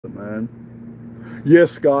man.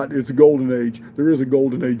 Yes, Scott, it's a golden age. There is a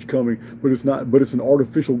golden age coming, but it's not. But it's an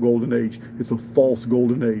artificial golden age. It's a false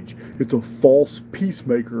golden age. It's a false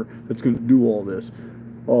peacemaker that's going to do all this.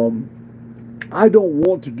 Um, I don't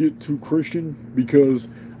want to get too Christian because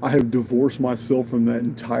I have divorced myself from that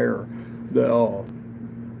entire. The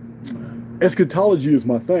eschatology is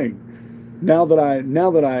my thing. Now that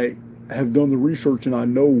I have done the research and I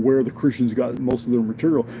know where the Christians got most of their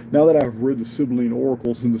material. Now that I've read the Sibylline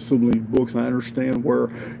oracles and the Sibylline books, and I understand where,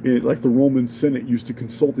 like the Roman Senate used to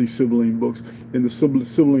consult these Sibylline books and the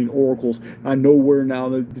Sibylline oracles. I know where now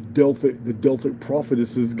that the Delphic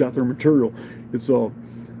prophetesses got their material. It's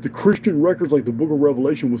the Christian records, like the Book of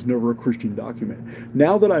Revelation, was never a Christian document.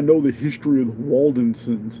 Now that I know the history of the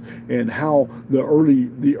Waldensians and how the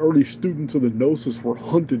early students of the Gnostics were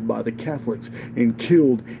hunted by the Catholics and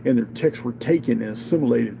killed, and their texts were taken and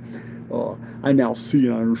assimilated, I now see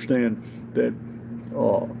and I understand that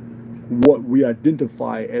what we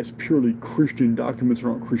identify as purely Christian documents are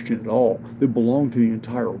not Christian at all. They belong to the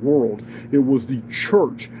entire world. It was the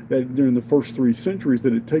church that during the first 3 centuries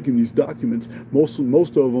that had taken these documents, most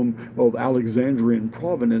of them of Alexandrian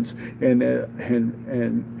provenance, and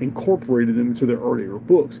incorporated them into their earlier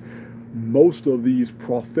books. Most of these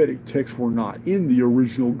prophetic texts were not in the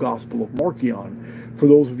original Gospel of Marcion. For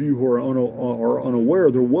those of you who are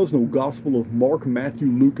unaware, there was no Gospel of Mark, Matthew,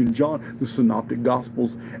 Luke, and John. The Synoptic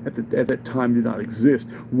Gospels at that time did not exist.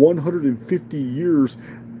 150 years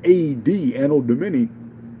A.D., Anno Domini,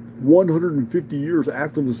 150 years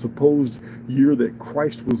after the supposed year that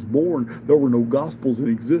Christ was born, there were no Gospels in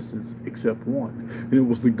existence except one, and it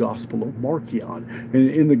was the Gospel of Marcion. And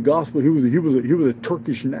in the Gospel, he was a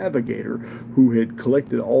Turkish navigator who had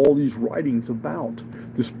collected all these writings about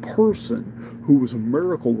this person who was a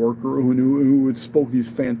miracle worker who had spoke these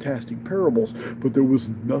fantastic parables, but there was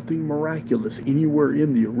nothing miraculous anywhere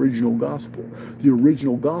in the original gospel. The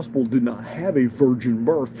original gospel did not have a virgin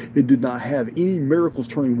birth. It did not have any miracles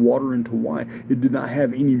turning water into wine. It did not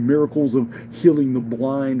have any miracles of healing the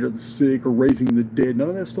blind or the sick or raising the dead. None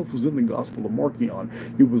of that stuff was in the Gospel of Marcion.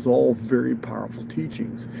 It was all very powerful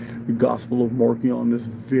teachings. The Gospel of Marcion is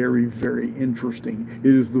very, very interesting.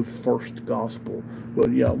 It is the first gospel.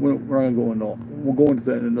 But yeah, we're not going to. We'll go into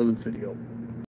that in another video.